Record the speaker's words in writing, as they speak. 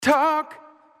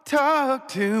Talk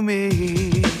to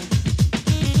me.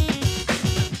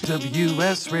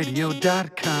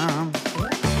 WSRadio.com.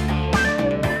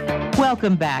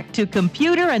 Welcome back to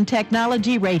Computer and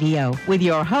Technology Radio with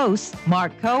your hosts,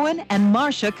 Mark Cohen and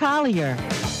Marcia Collier.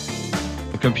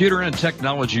 Computer and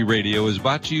Technology Radio is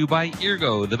brought to you by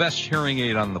Eargo, the best hearing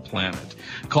aid on the planet.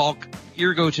 Call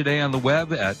Eargo today on the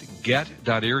web at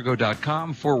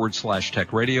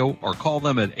get.eargo.com/tech radio or call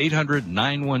them at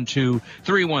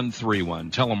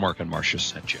 800-912-3131. Tell them Mark and Marcia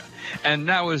sent you. And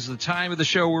now is the time of the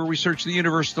show where we search the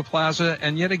universe, the plaza,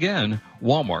 and yet again,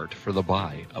 Walmart for the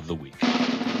buy of the week.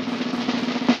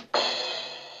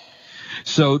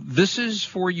 So this is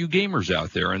for you gamers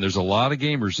out there, and there's a lot of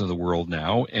gamers in the world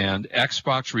now, and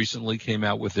Xbox recently came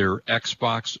out with their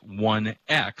Xbox One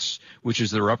X, which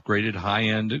is their upgraded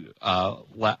high-end,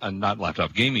 not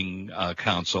laptop, gaming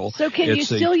console. So can you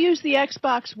still use the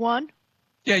Xbox One?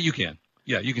 Yeah, you can.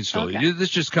 Yeah, you can still. Okay. This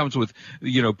just comes with,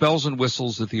 bells and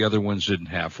whistles that the other ones didn't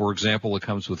have. For example, it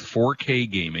comes with 4K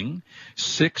gaming,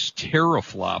 6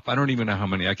 teraflop. I don't even know how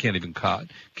many. I can't even count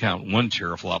 1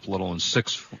 teraflop, let alone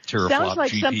 6 teraflop Sounds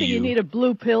like GPU. something you need a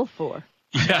blue pill for.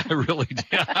 Yeah, really.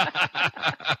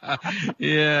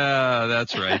 Yeah,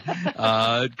 that's right.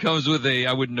 It comes with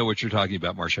I wouldn't know what you're talking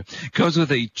about, Marcia. It comes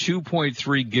with a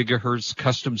 2.3 gigahertz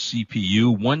custom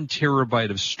CPU, 1 terabyte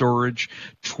of storage,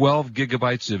 12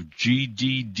 gigabytes of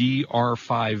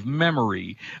GDDR5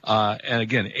 memory, and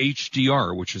again,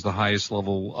 HDR, which is the highest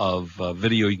level of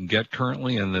video you can get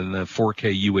currently, and then the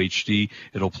 4K UHD,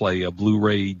 it'll play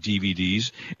Blu-ray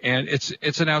DVDs, and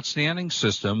it's an outstanding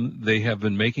system. They have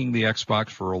been making the Xbox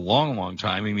for a long, long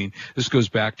time. I mean, this goes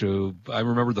back to, I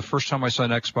remember the first time I saw an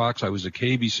Xbox, I was at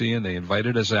KBC, and they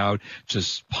invited us out to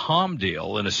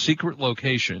Palmdale in a secret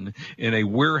location in a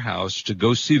warehouse to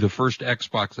go see the first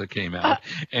Xbox that came out.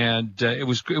 And it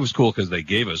was cool because they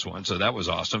gave us one, so that was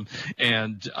awesome.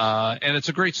 And it's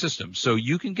a great system. So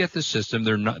you can get this system.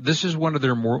 This is one of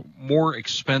their more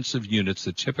expensive units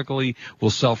that typically will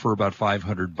sell for about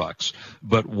 $500.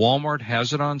 But Walmart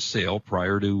has it on sale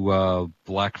prior to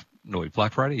Black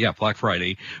Friday? Yeah, Black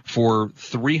Friday for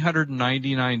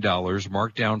 $399,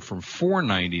 marked down from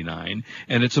 $499,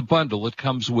 and it's a bundle. It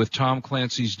comes with Tom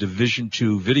Clancy's Division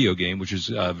 2 video game, which is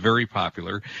very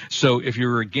popular. So if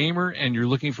you're a gamer and you're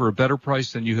looking for a better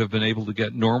price than you have been able to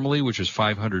get normally, which is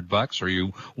 $500, or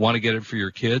you want to get it for your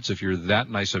kids, if you're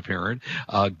that nice a parent,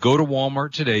 go to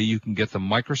Walmart today. You can get the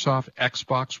Microsoft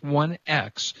Xbox One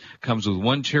X. Comes with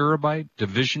 1 terabyte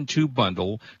Division 2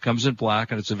 bundle, comes in black,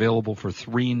 and it's available for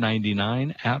 $399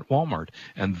 at Walmart,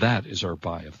 and that is our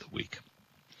buy of the week.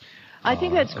 I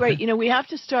think that's great. Okay. We have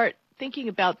to start thinking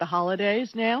about the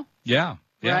holidays now. Yeah,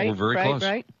 right? We're very close.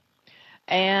 Right.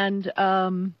 And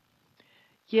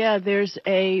there's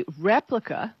a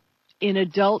replica in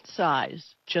adult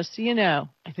size, just so you know.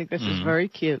 I think this is very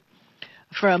cute.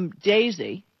 From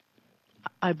Daisy.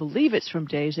 I believe it's from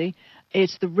Daisy.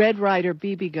 It's the Red Ryder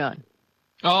BB gun.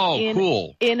 Oh,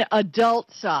 cool. In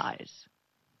adult size.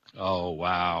 Oh,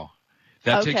 wow.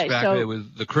 That takes back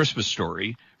with the Christmas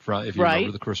Story, if you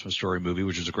remember the Christmas Story movie,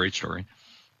 which is a great story.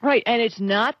 Right, and it's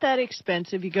not that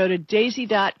expensive. You go to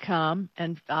daisy.com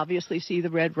and obviously see the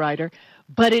Red Ryder,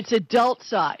 but it's adult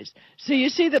size. So you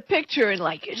see the picture and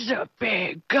it's a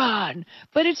big gun,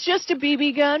 but it's just a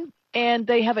BB gun, and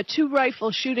they have a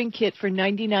 2-rifle shooting kit for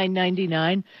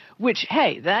 $99.99, which,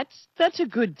 hey, that's a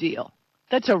good deal.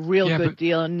 That's a real good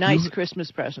deal, a nice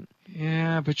Christmas present.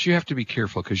 Yeah, but you have to be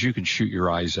careful because you can shoot your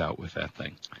eyes out with that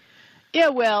thing. Yeah,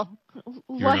 well,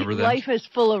 life is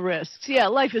full of risks. Yeah,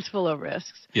 life is full of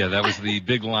risks. Yeah, that was the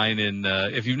big line in,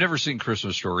 if you've never seen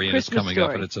Christmas Story, and it's coming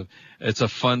up, and it's a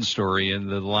fun story, and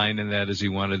the line in that is he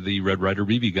wanted the Red Ryder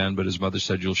BB gun, but his mother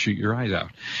said, you'll shoot your eyes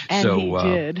out. And he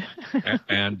did.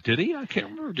 And did he? I can't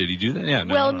remember. Did he do that? Yeah.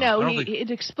 No,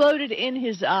 it exploded in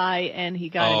his eye, and he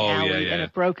got an owie, and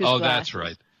it broke his glasses. That's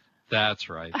right.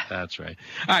 That's right.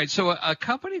 All right, so a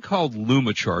company called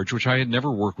Lumicharge, which I had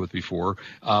never worked with before,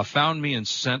 found me and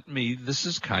sent me, this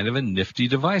is kind of a nifty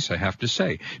device, I have to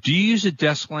say. Do you use a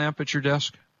desk lamp at your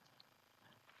desk?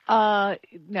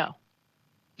 No.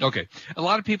 Okay. A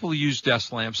lot of people use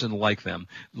desk lamps and like them.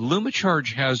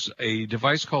 Lumicharge has a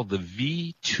device called the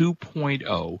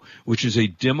V2.0, which is a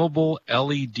dimmable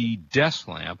LED desk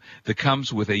lamp that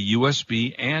comes with a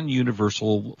USB and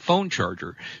universal phone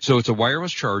charger. So it's a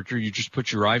wireless charger. You just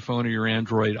put your iPhone or your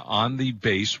Android on the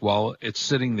base while it's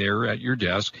sitting there at your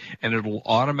desk, and it'll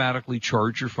automatically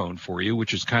charge your phone for you,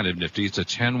 which is kind of nifty. It's a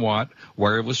 10-watt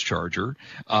wireless charger.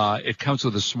 It comes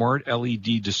with a smart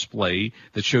LED display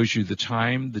that shows you the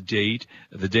time, time, the date,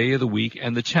 the day of the week,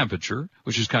 and the temperature,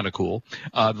 which is kind of cool.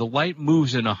 The light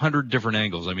moves in 100 different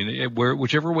angles. I mean,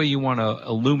 whichever way you want to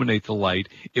illuminate the light,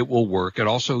 it will work. It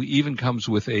also even comes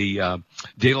with a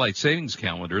daylight savings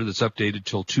calendar that's updated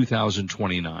till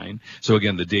 2029. So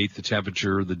again, the date, the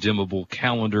temperature, the dimmable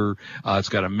calendar. It's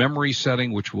got a memory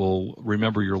setting, which will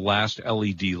remember your last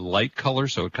LED light color.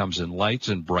 So it comes in lights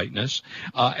and brightness.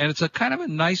 And it's a kind of a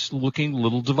nice looking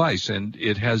little device, and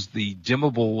it has the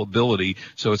dimmable ability,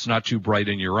 so it's not too bright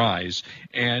in your eyes.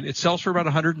 And it sells for about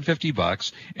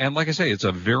 $150. And like I say, it's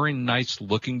a very nice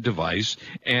looking device,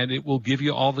 and it will give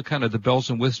you all the kind of the bells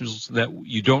and whistles that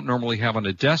you don't normally have on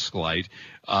a desk light,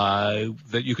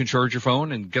 that you can charge your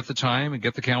phone and get the time and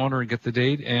get the calendar and get the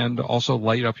date and also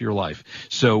light up your life.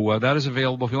 So that is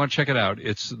available. If you want to check it out,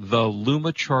 it's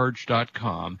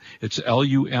thelumicharge.com. It's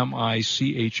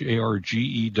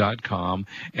LUMICHARGE.com,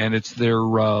 and it's their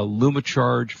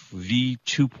Lumicharge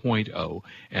V2.0,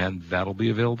 and that'll be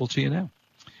available to you now.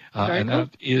 And cool. That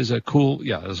is a cool,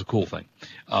 that's a cool thing.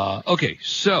 Okay,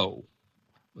 so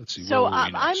let's see. So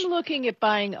I'm looking at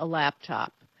buying a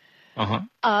laptop.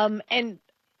 And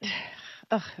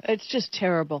it's just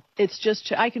terrible. It's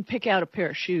just, I can pick out a pair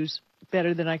of shoes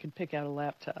better than I can pick out a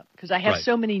laptop because I have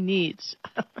so many needs.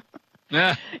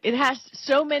 It has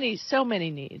so many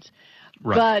needs.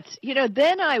 Right. But,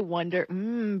 then I wonder,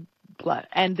 and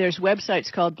there's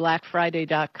websites called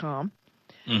blackfriday.com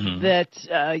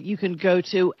that you can go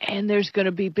to, and there's going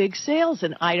to be big sales,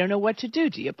 and I don't know what to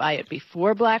do. Do you buy it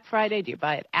before Black Friday? Do you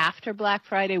buy it after Black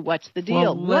Friday? What's the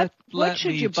deal? Well, what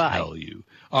should you buy? Tell you.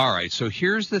 All right, so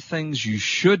here's the things you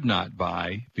should not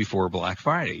buy before Black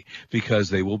Friday because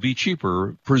they will be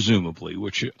cheaper, presumably,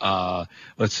 which,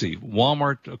 let's see.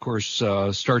 Walmart, of course,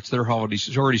 starts their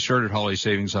already started holiday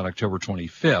savings on October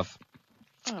 25th.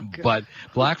 Oh, but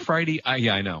Black Friday,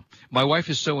 I know. My wife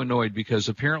is so annoyed because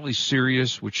apparently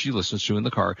Sirius, which she listens to in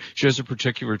the car, she has a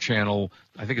particular channel,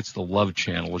 I think it's the Love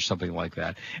Channel or something like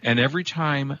that. And every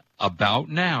time about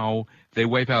now, they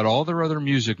wipe out all their other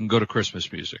music and go to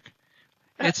Christmas music.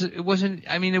 It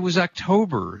was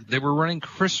October. They were running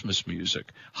Christmas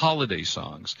music, holiday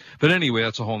songs. But anyway,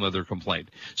 that's a whole nother complaint.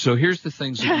 So here's the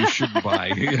things that you shouldn't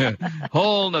buy.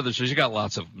 Whole nother, so you got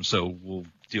lots of them. So we'll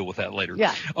deal with that later.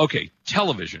 Yeah. Okay,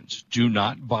 televisions. Do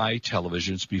not buy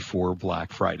televisions before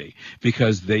Black Friday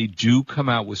because they do come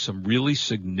out with some really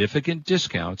significant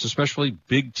discounts, especially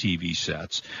big TV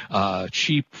sets,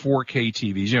 cheap 4K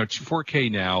TVs.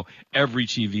 4K now, every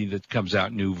TV that comes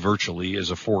out new virtually is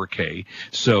a 4K.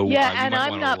 So and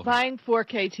I'm not buying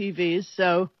 4K TVs,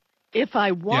 so if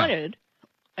I wanted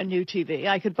a new TV,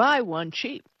 I could buy one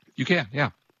cheap. You can,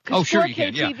 yeah. Oh, sure you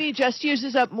can, 4K TV just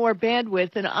uses up more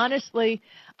bandwidth, and honestly,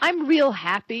 I'm real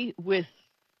happy with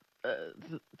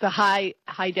the high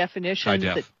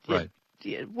definition. Right.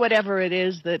 Whatever it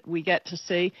is that we get to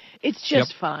see, it's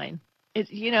just fine.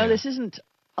 This isn't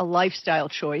a lifestyle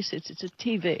choice. It's a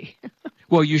TV.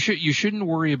 Well, you shouldn't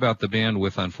worry about the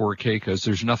bandwidth on 4K because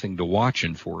there's nothing to watch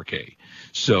in 4K.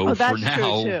 So for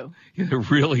now, there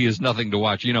really is nothing to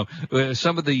watch.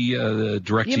 Some of the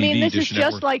DirecTV. You mean this is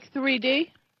just like 3D?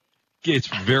 It's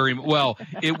very well.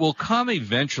 It will come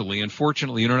eventually.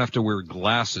 Unfortunately, you don't have to wear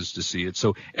glasses to see it.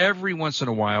 So every once in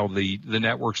a while, the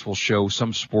networks will show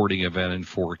some sporting event in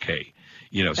 4K.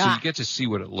 So you get to see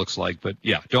what it looks like. But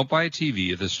don't buy a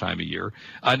TV at this time of year.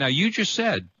 Now you just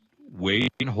said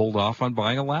wait and hold off on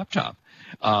buying a laptop.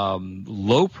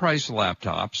 Low price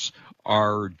laptops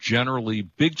are generally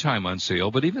big time on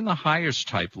sale, but even the highest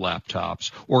type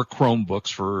laptops or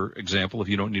Chromebooks, for example, if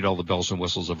you don't need all the bells and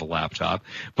whistles of a laptop,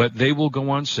 but they will go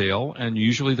on sale, and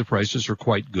usually the prices are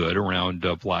quite good around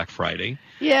Black Friday.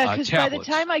 Yeah, because by the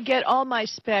time I get all my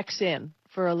specs in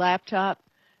for a laptop,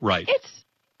 right,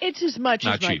 it's as much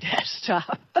Not as my cheap.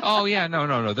 desktop. Oh yeah,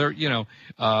 no. They're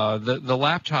the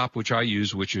laptop which I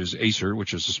use, which is Acer,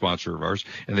 which is a sponsor of ours,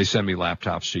 and they send me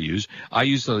laptops to use. I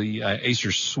use the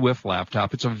Acer Swift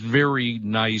laptop. It's a very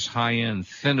nice, high-end,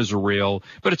 thin as a rail,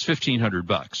 but it's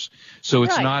 $1,500. So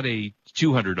it's not a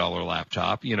 $200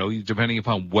 laptop, depending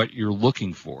upon what you're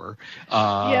looking for.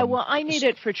 Well, I need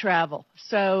it for travel,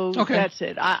 so that's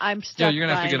it. I'm stuck. Yeah, you're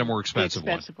gonna have to get a more expensive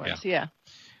one. Ones. Yeah.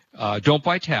 Don't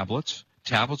buy tablets.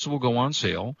 Tablets will go on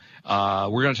sale.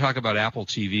 We're going to talk about Apple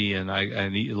TV and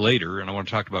later, and I want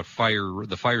to talk about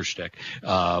the Fire Stick.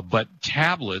 But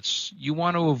tablets, you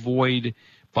want to avoid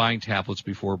buying tablets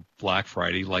before Black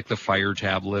Friday, like the Fire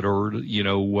tablet or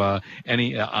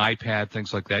any iPad,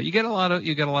 things like that. You get a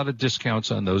lot of discounts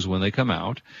on those when they come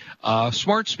out.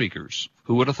 Smart speakers.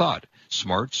 Who would have thought?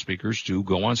 smart speakers do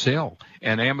go on sale.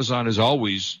 And Amazon has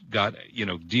always got,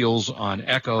 deals on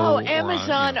Echo. Oh,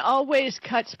 Amazon always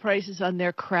cuts prices on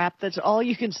their crap. That's all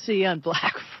you can see on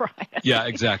Black Friday. Yeah,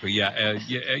 exactly. Yeah,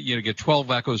 get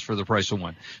 12 Echoes for the price of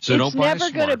one. So don't buy a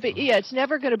smartphone. It's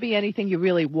never going to be anything you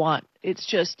really want. It's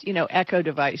just, Echo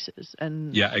devices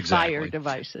and Fire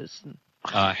devices.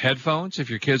 Headphones,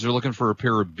 if your kids are looking for a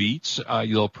pair of Beats,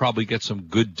 you'll probably get some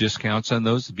good discounts on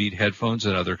those, the Beat headphones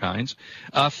and other kinds.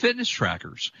 Fitness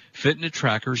trackers. Fitness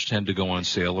trackers tend to go on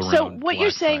sale around So what Black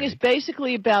you're saying Friday. is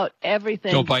basically about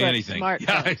everything. Don't buy but anything.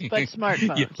 Smartphones, but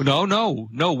smartphones. Yeah.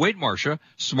 No. Wait, Marcia.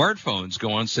 Smartphones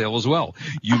go on sale as well.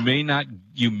 You may not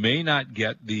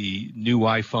get the new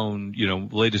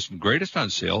iPhone, latest and greatest on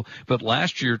sale, but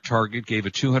last year Target gave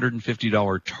a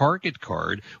 $250 Target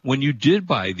card when you did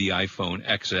buy the iPhone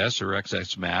XS or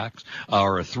XS Max,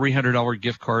 or a $300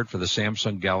 gift card for the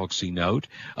Samsung Galaxy Note,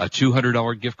 a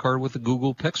 $200 gift card with the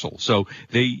Google Pixel. So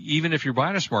even if you're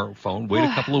buying a smartphone, wait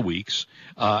a couple of weeks,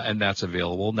 and that's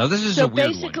available. Now this is a weird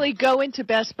one. So basically, go into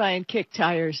Best Buy and kick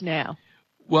tires now.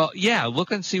 Well, yeah,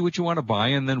 look and see what you want to buy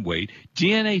and then wait.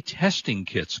 DNA testing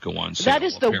kits go on sale. That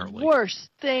is the worst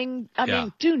thing. I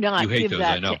mean, do not give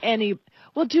that to any.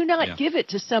 Well, do not give it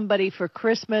to somebody for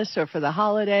Christmas or for the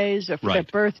holidays or for their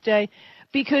birthday,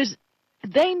 because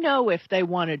they know if they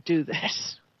want to do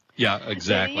this. Yeah,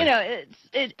 exactly.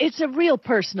 It's a real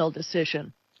personal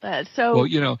decision.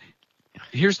 Well,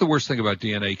 here's the worst thing about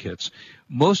DNA kits.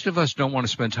 Most of us don't want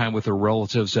to spend time with our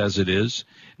relatives as it is.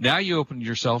 Now you open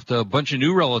yourself to a bunch of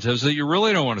new relatives that you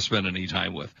really don't want to spend any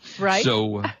time with. Right.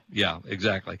 So, yeah,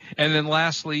 exactly. And then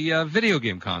lastly, video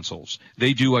game consoles.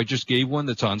 I just gave one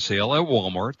that's on sale at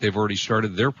Walmart. They've already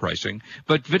started their pricing.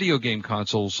 But video game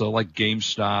consoles like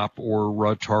GameStop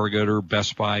or Target or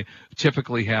Best Buy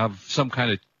typically have some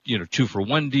kind of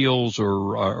 2-for-1 deals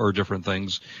or different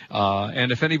things.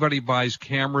 And if anybody buys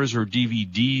cameras or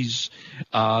DVDs,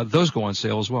 those go on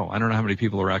sale as well. I don't know how many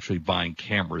people are actually buying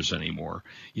cameras anymore.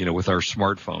 With our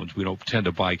smartphones, we don't tend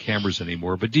to buy cameras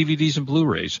anymore, but DVDs and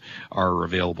Blu-rays are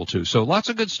available too. So lots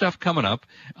of good stuff coming up.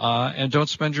 And don't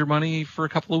spend your money for a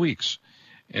couple of weeks,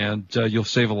 and you'll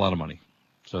save a lot of money.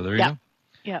 So there you go.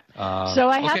 Yeah. So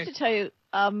I have to tell you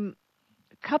a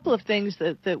couple of things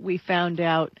that we found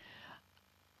out.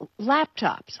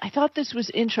 Laptops. I thought this was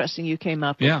interesting. You came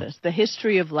up with this. The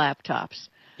history of laptops.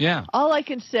 Yeah. All I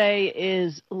can say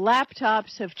is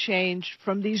laptops have changed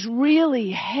from these really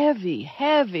heavy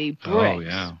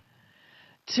bricks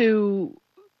to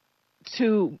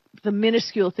the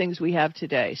minuscule things we have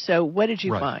today. So what did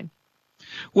you find?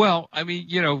 Well, I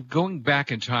mean, going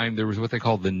back in time, there was what they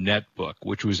called the netbook,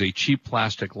 which was a cheap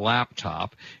plastic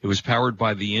laptop. It was powered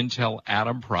by the Intel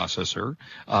Atom processor,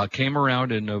 came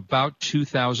around in about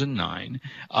 2009,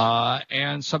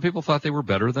 and some people thought they were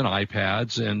better than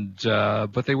iPads,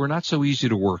 but they were not so easy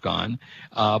to work on.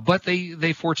 But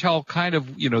they foretell kind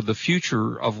of, the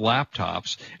future of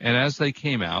laptops, and as they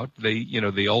came out,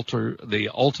 they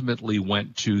ultimately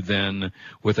went to then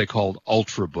what they called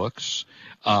Ultrabooks,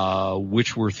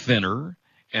 which were thinner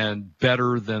and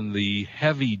better than the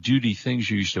heavy-duty things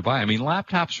you used to buy. I mean,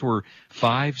 laptops were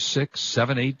 5, 6,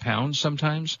 7, 8 pounds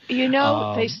sometimes.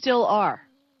 They still are.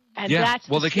 And that's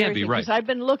they can be, right. Because I've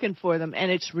been looking for them,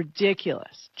 and it's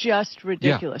ridiculous. Just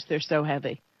ridiculous. They're so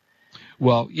heavy.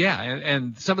 Well, yeah,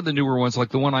 and some of the newer ones, like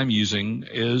the one I'm using,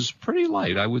 is pretty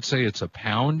light. I would say it's a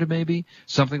pound, maybe,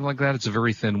 something like that. It's a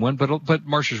very thin one, but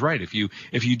Marcia's right. If you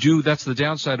do, that's the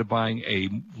downside of buying a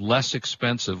less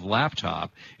expensive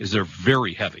laptop, is they're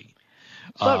very heavy.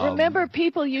 But remember,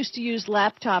 people used to use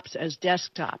laptops as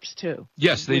desktops too.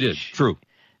 Yes, they did. True.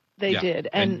 They did,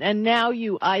 and now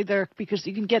you because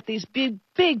you can get these big,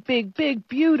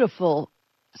 beautiful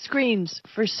screens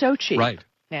for so cheap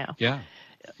now. Yeah.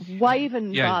 Why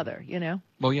even bother,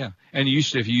 Well, yeah. And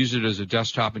if you used it as a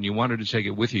desktop and you wanted to take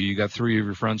it with you, you got 3 of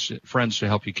your friends to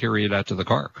help you carry it out to the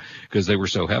car because they were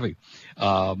so heavy.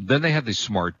 Then they had the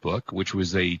Smart Book, which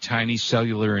was a tiny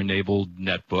cellular-enabled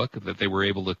netbook that they were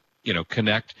able to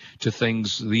connect to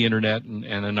things, the internet and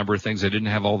a number of things. They didn't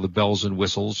have all the bells and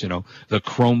whistles. The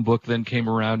Chromebook then came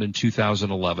around in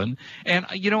 2011. And,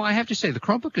 I have to say, the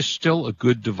Chromebook is still a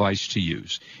good device to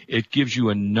use. It gives you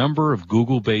a number of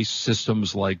Google-based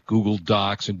systems like Google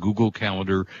Docs and Google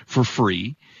Calendar for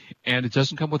free. And it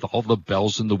doesn't come with all the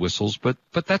bells and the whistles, but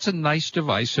that's a nice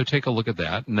device. So take a look at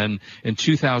that. And then in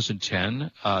 2010,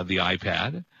 the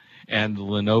iPad and the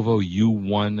Lenovo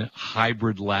U1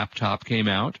 hybrid laptop came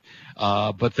out.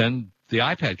 But then the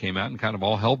iPad came out and kind of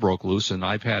all hell broke loose, and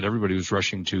everybody was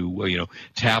rushing to,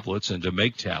 tablets and to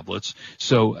make tablets.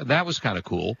 So that was kind of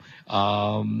cool.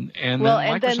 And then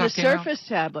the Surface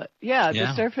tablet.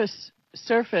 The Surface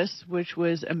Surface, which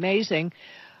was amazing,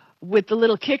 with the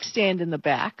little kickstand in the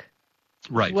back,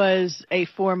 Right. was a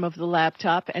form of the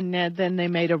laptop, and then they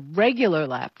made a regular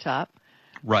laptop,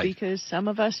 Right. because some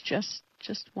of us just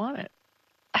want it.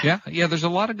 Yeah, there's a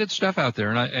lot of good stuff out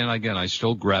there, and again, I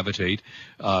still gravitate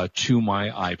to my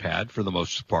iPad for the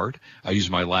most part. I use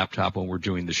my laptop when we're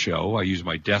doing the show. I use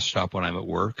my desktop when I'm at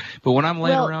work. But when I'm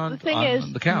laying around the thing on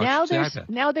is, the couch, now it's the there's iPad.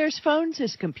 now there's phones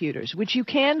as computers, which you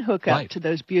can hook up Right. to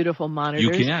those beautiful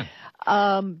monitors. You can.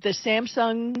 The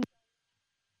Samsung.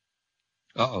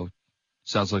 Uh-oh.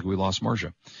 Sounds like we lost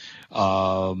Marcia.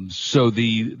 So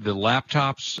the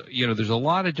laptops, there's a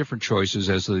lot of different choices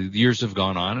as the years have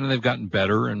gone on, and they've gotten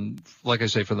better. And like I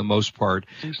say, for the most part,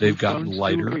 they've gotten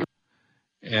lighter.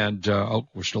 And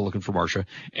we're still looking for Marcia.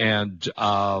 And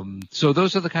so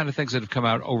those are the kind of things that have come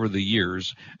out over the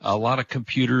years. A lot of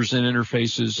computers and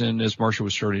interfaces, and as Marcia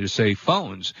was starting to say,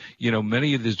 phones.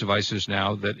 Many of these devices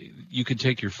now that you can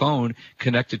take your phone,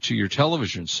 connect it to your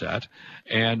television set,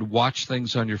 and watch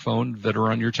things on your phone that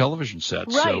are on your television set.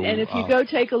 Right, So, and if you go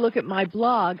take a look at my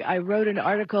blog, I wrote an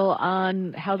article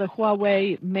on how the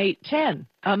Huawei Mate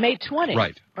 20,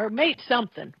 right, or Mate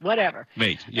something, whatever.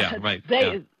 Mate, yeah, right.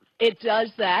 It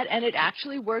does that, and it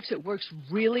actually works. It works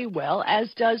really well,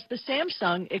 as does the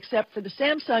Samsung, except for the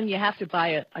Samsung, you have to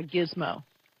buy a gizmo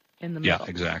in the middle. Yeah,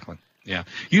 exactly. Yeah.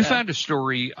 You found a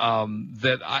story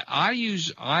that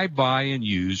I buy and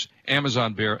use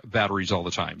Amazon batteries all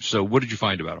the time. So what did you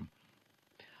find about them?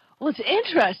 Well, it's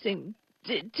interesting.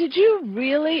 Did you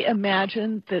really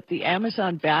imagine that the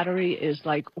Amazon battery is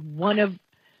like a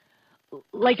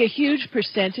huge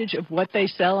percentage of what they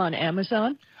sell on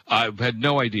Amazon? I had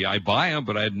no idea. I buy them,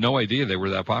 but I had no idea they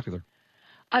were that popular.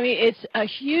 I mean, it's a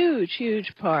huge,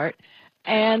 huge part,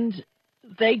 and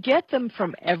they get them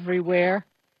from everywhere.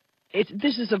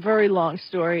 This is a very long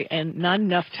story and not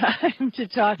enough time to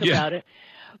talk about it,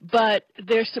 but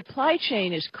their supply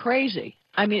chain is crazy.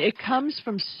 I mean, it comes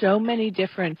from so many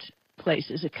different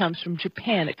places. It comes from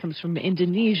Japan. It comes from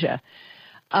Indonesia,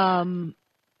 all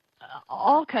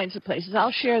kinds of places.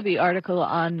 I'll share the article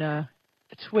on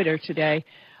Twitter today.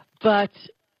 But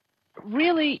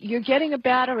really, you're getting a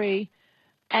battery,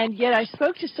 and yet I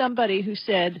spoke to somebody who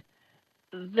said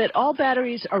that all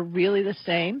batteries are really the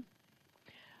same.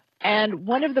 And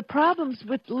one of the problems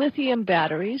with lithium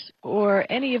batteries or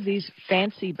any of these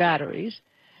fancy batteries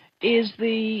is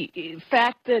the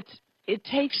fact that it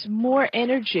takes more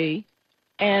energy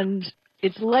and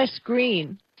it's less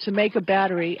green to make a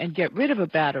battery and get rid of a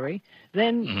battery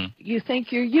than you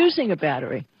think you're using a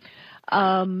battery.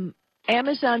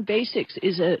 Amazon Basics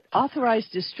is an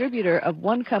authorized distributor of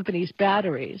one company's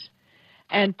batteries,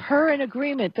 and per an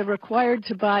agreement, they're required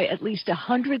to buy at least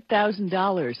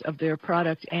 $100,000 of their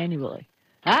product annually.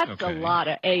 That's a lot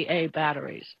of AA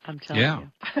batteries, I'm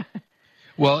telling you.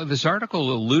 Well, this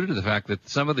article alluded to the fact that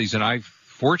some of these, and I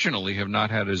fortunately have not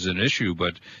had as an issue,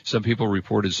 but some people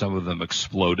reported some of them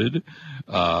exploded.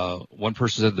 One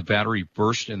person said the battery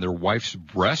burst in their wife's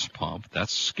breast pump.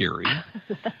 That's scary.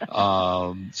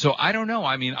 So I don't know.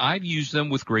 I mean, I've used them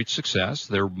with great success.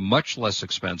 They're much less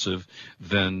expensive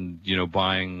than,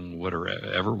 buying what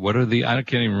are the, I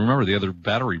can't even remember the other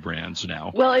battery brands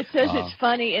now. Well, it says it's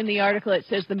funny in the article. It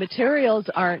says the materials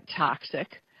aren't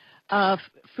toxic.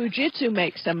 Fujitsu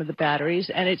makes some of the batteries,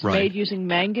 and it's made using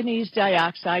manganese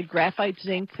dioxide, graphite,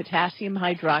 zinc, potassium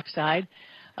hydroxide,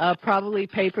 probably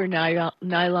paper, nylon,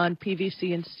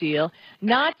 PVC, and steel.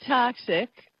 Not toxic,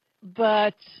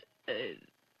 but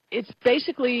it's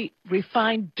basically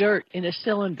refined dirt in a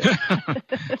cylinder.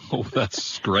 Oh,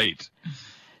 that's great.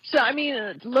 So, I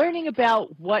mean, learning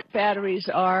about what batteries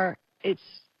are, it's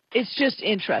just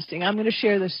interesting. I'm going to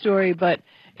share the story, but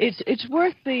it's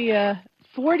worth the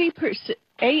 40%.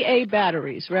 AA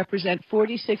batteries represent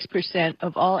 46%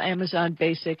 of all Amazon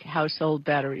Basic household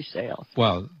battery sales.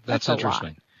 Wow, that's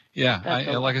interesting.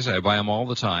 Yeah, like I say, I buy them all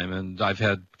the time, and I've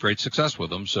had great success with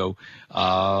them. So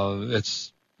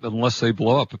it's unless they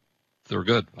blow up, they're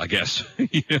good, I guess.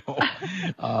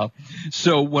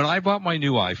 So when I bought my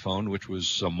new iPhone, which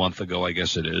was a month ago, I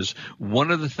guess it is,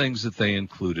 one of the things that they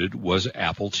included was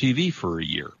Apple TV for a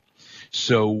year.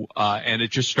 So, and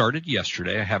it just started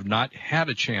yesterday. I have not had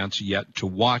a chance yet to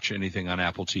watch anything on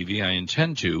Apple TV. I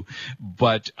intend to,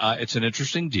 but it's an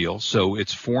interesting deal. So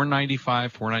it's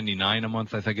 $4.95, $4.99 a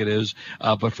month, I think it is.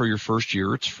 But for your first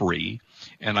year, it's free.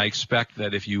 And I expect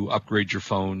that if you upgrade your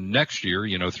phone next year,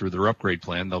 through their upgrade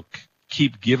plan, they'll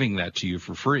keep giving that to you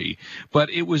for free. But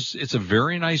it's a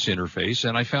very nice interface,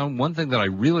 and I found one thing that I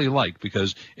really liked,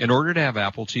 because in order to have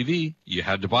Apple TV, you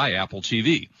had to buy Apple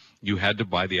TV. You had to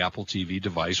buy the Apple TV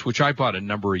device, which I bought a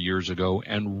number of years ago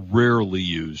and rarely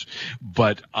use.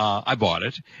 But I bought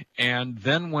it. And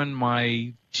then when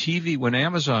when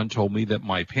Amazon told me that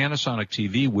my Panasonic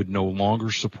TV would no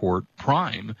longer support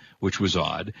Prime, which was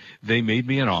odd, they made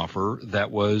me an offer that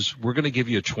was, we're going to give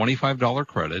you a $25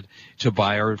 credit to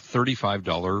buy our $35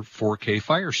 4K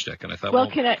Fire Stick. And I thought, how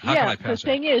can I pass the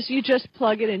thing is, you just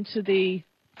plug it into the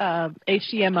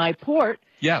HDMI port.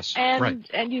 Yes, right.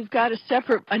 And you've got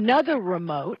another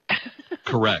remote.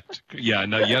 Correct. Yeah,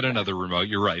 yet another remote.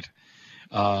 You're right.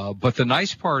 But the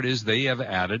nice part is they have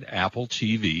added Apple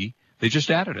TV. They just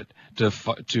added it to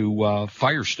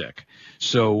Fire Stick.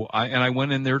 So I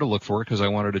went in there to look for it because I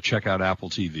wanted to check out Apple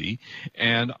TV,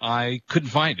 and I couldn't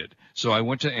find it. So I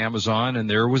went to Amazon, and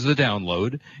there was the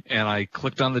download, and I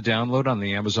clicked on the download on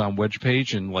the Amazon web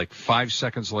page, and like 5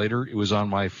 seconds later, it was on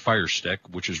my Fire Stick,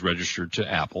 which is registered to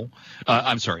Apple.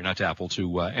 I'm sorry, not to Apple,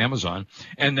 to Amazon.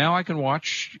 And now I can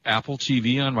watch Apple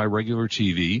TV on my regular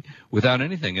TV without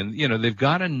anything. And, they've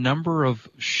got a number of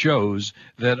shows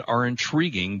that are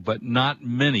intriguing, but not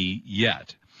many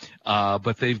yet.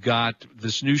 But they've got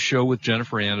this new show with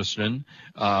Jennifer Aniston,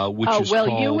 which is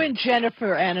called... you and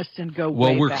Jennifer Aniston go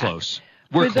way back. Well, we're close.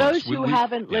 For those who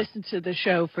haven't listened to the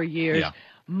show for years,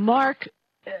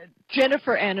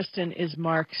 Jennifer Aniston is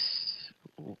Mark's...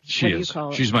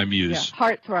 She's my muse. Yeah,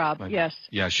 heartthrob, yes.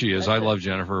 Yeah, she is. I love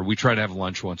Jennifer. We try to have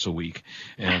lunch once a week.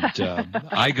 And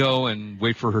I go and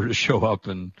wait for her to show up,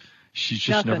 and... she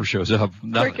just never shows up.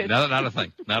 Nothing. Not a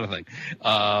thing. Not a thing.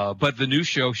 But the new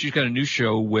show, she's got a new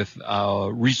show with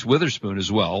Reese Witherspoon as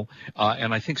well.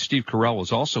 And I think Steve Carell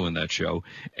is also in that show.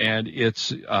 And it's,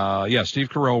 Steve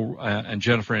Carell and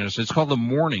Jennifer Aniston. It's called The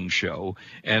Morning Show.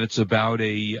 And it's about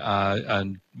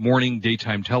a morning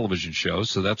daytime television show.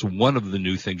 So that's one of the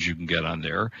new things you can get on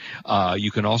there.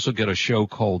 You can also get a show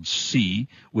called C,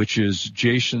 which is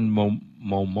Jason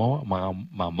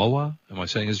Momoa. Am I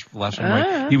saying his last name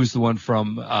right? He was the one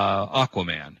from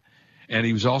Aquaman. And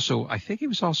he was also, I think he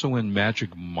was also in Magic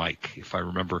Mike, if I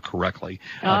remember correctly.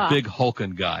 A big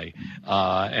hulking guy.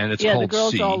 And it's called C. Yeah, the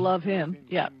girls all love him.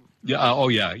 Yeah.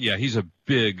 Yeah. Yeah. He's a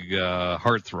big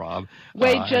heartthrob.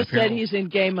 Wade just said he's in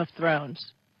Game of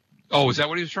Thrones. Oh, is that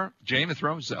what he was trying? Game of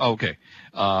Thrones? Oh, okay.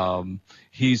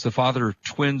 He's the father of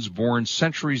twins born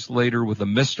centuries later with a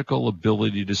mystical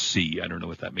ability to see. I don't know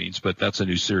what that means, but that's a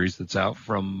new series that's out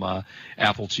from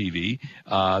Apple TV.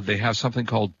 They have something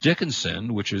called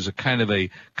Dickinson, which is a kind of a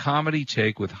comedy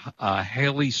take with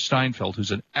Haley Steinfeld,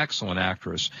 who's an excellent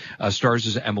actress, stars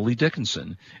as Emily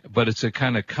Dickinson. But it's a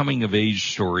kind of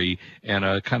coming-of-age story and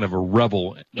a kind of a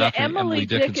rebel. Yeah, Emily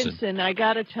Dickinson, I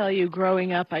got to tell you,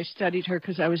 growing up, I studied her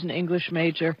because I was an English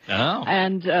major. Oh.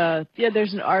 And,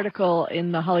 there's an article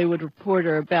in the Hollywood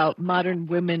Reporter about modern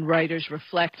women writers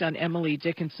reflect on Emily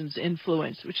Dickinson's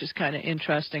influence, which is kind of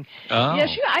interesting. Oh. Yeah,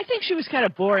 I think she was kind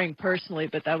of boring personally,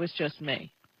 but that was just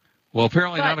me. Well,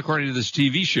 apparently not according to this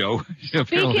TV show.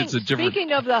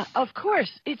 Speaking of course,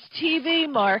 it's TV,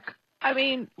 Mark. I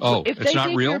mean, if they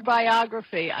did your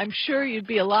biography, I'm sure you'd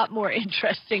be a lot more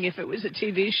interesting if it was a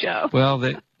TV show. Well,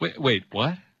 wait,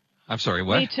 what? I'm sorry,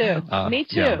 what? Me too. Me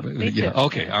too. Yeah, Me too.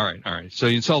 Okay, all right. So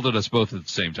you insulted us both at the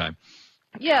same time.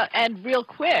 Yeah, and real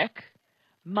quick,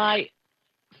 my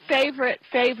favorite,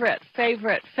 Jack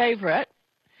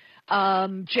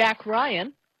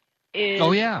Ryan is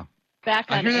back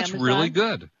on Amazon. I hear that's really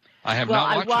good. I have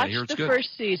not watched it. I hear it's good. I watched the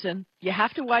first season. You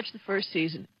have to watch the first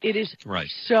season. It is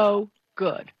so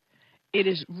good. It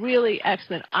is really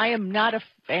excellent. I am not a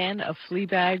fan of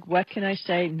Fleabag. What can I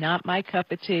say? Not my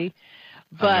cup of tea.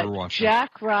 But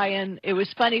Jack Ryan, it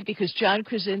was funny because John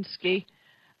Krasinski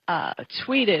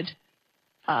tweeted,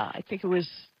 I think it was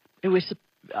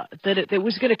that it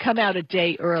was going to come out a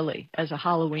day early as a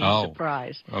Halloween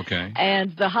surprise. Okay.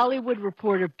 And the Hollywood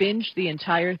Reporter binged the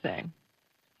entire thing.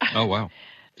 Oh, wow.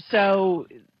 So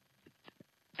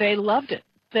they loved it.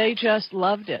 They just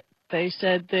loved it. They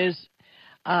said there's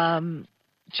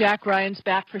Jack Ryan's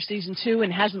back for season 2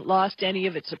 and hasn't lost any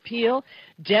of its appeal,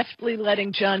 deftly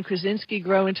letting John Krasinski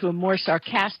grow into a more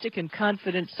sarcastic and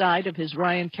confident side of his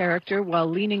Ryan character while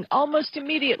leaning almost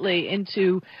immediately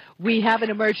into we have an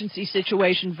emergency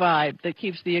situation vibe that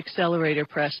keeps the accelerator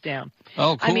pressed down.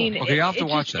 Oh, cool. I mean, okay, I'll have to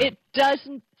watch that. It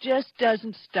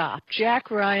doesn't stop.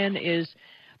 Jack Ryan is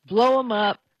blow 'em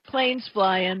up, planes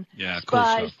flying,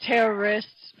 spies,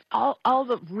 terrorists, all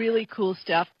the really cool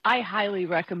stuff. I highly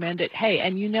recommend it. Hey,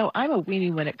 and I'm a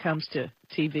weenie when it comes to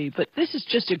TV, but this is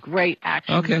just a great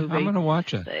action movie. Okay, I'm going to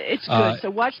watch it. It's good. So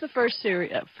watch the first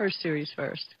series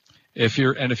first. If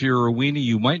you're a weenie,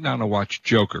 you might not have watched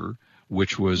Joker,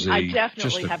 which was I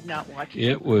definitely have not watched it.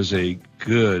 It was a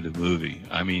good movie.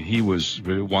 I mean,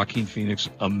 Joaquin Phoenix,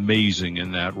 amazing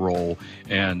in that role,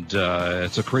 and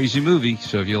it's a crazy movie.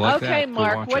 So if you like that, okay, go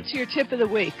Mark, watch what's it. your tip of the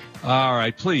week? All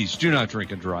right, please do not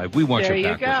drink and drive. We want you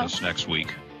back with us next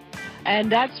week.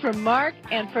 And that's from Mark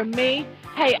and from me.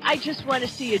 Hey, I just want to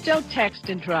see you. Don't text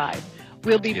and drive.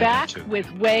 We'll be back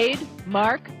with Wade,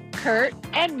 Mark, Kurt,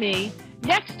 and me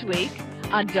next week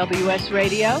on WS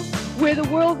Radio. We're the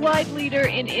worldwide leader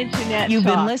in Internet You've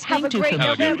talk. been listening to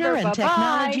Computer and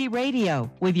Technology Radio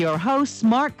with your hosts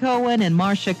Mark Cohen and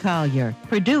Marcia Collier.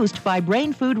 Produced by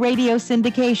Brain Food Radio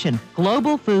Syndication.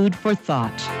 Global food for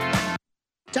thought.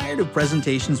 Tired of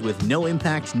presentations with no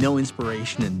impact, no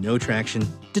inspiration, and no traction?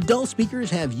 Do dull speakers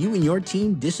have you and your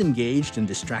team disengaged and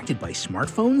distracted by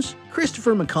smartphones?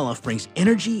 Christopher McAuliffe brings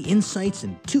energy, insights,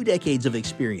 and 2 decades of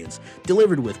experience,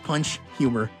 delivered with punch,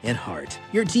 humor, and heart.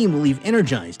 Your team will leave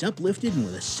energized, uplifted, and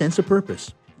with a sense of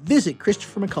purpose. Visit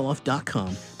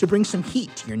ChristopherMcAuliffe.com to bring some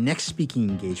heat to your next speaking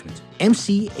engagement.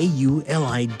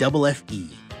 McAuliffe.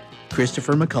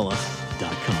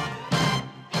 ChristopherMcAuliffe.com.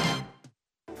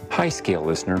 Hi, Scale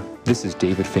listener. This is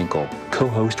David Finkel,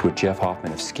 co-host with Jeff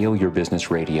Hoffman of Scale Your Business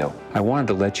Radio. I wanted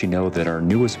to let you know that our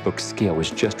newest book, Scale,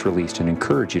 was just released and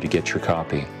encourage you to get your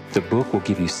copy. The book will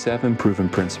give you 7 proven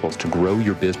principles to grow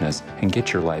your business and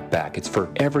get your life back. It's for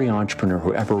every entrepreneur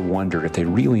who ever wondered if they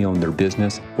really own their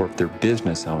business or if their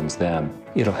business owns them.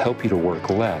 It'll help you to work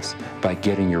less by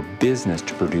getting your business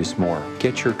to produce more.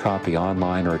 Get your copy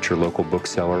online or at your local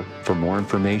bookseller. For more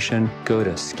information, go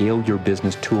to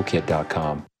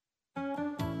scaleyourbusinesstoolkit.com.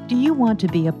 Do you want to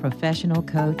be a professional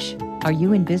coach? Are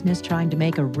you in business trying to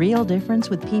make a real difference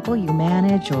with people you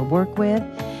manage or work with?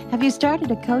 Have you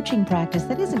started a coaching practice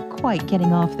that isn't quite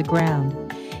getting off the ground?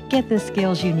 Get the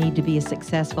skills you need to be a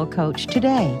successful coach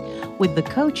today with the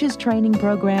Coaches Training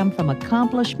Program from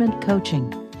Accomplishment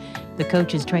Coaching. The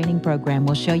Coaches Training Program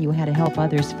will show you how to help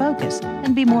others focus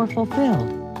and be more fulfilled.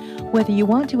 Whether you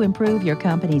want to improve your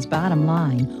company's bottom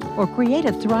line or create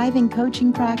a thriving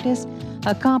coaching practice,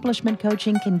 Accomplishment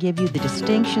Coaching can give you the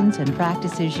distinctions and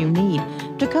practices you need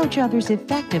to coach others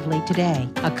effectively today.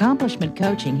 Accomplishment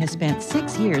Coaching has spent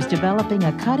 6 years developing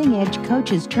a cutting-edge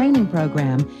coaches training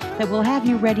program that will have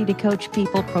you ready to coach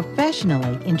people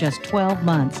professionally in just 12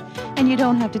 months, and you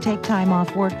don't have to take time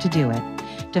off work to do it.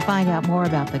 To find out more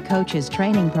about the Coaches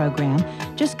Training Program,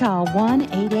 just call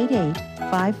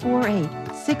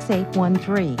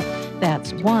 1-888-548-6813.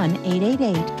 That's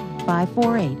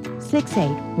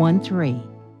 1-888-548-6813.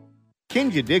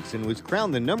 Kenja Dixon was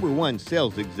crowned the #1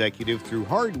 sales executive through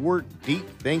hard work, deep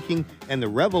thinking, and the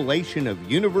revelation of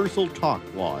universal talk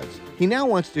laws. He now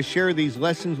wants to share these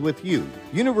lessons with you.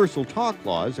 Universal talk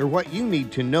laws are what you need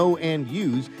to know and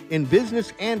use in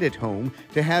business and at home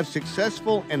to have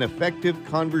successful and effective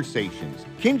conversations.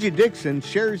 Kenja Dixon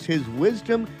shares his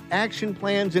wisdom, action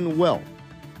plans, and wealth.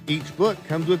 Each book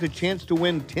comes with a chance to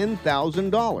win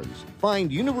 $10,000.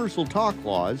 Find Universal Talk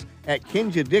Laws at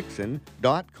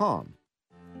KenjaDixon.com.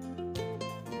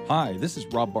 Hi, this is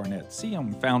Rob Barnett, CEO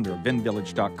and founder of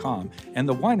VinVillage.com and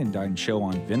the Wine and Dine Show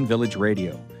on Vin Village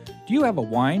Radio. Do you have a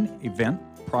wine, event,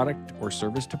 product, or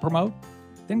service to promote?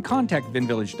 Then contact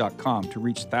VinVillage.com to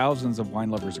reach thousands of wine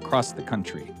lovers across the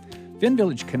country.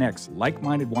 VinVillage connects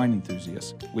like-minded wine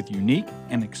enthusiasts with unique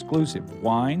and exclusive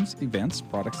wines, events,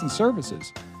 products, and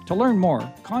services. To learn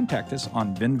more, contact us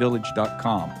on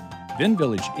VinVillage.com.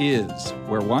 VinVillage is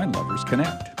where wine lovers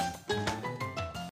connect.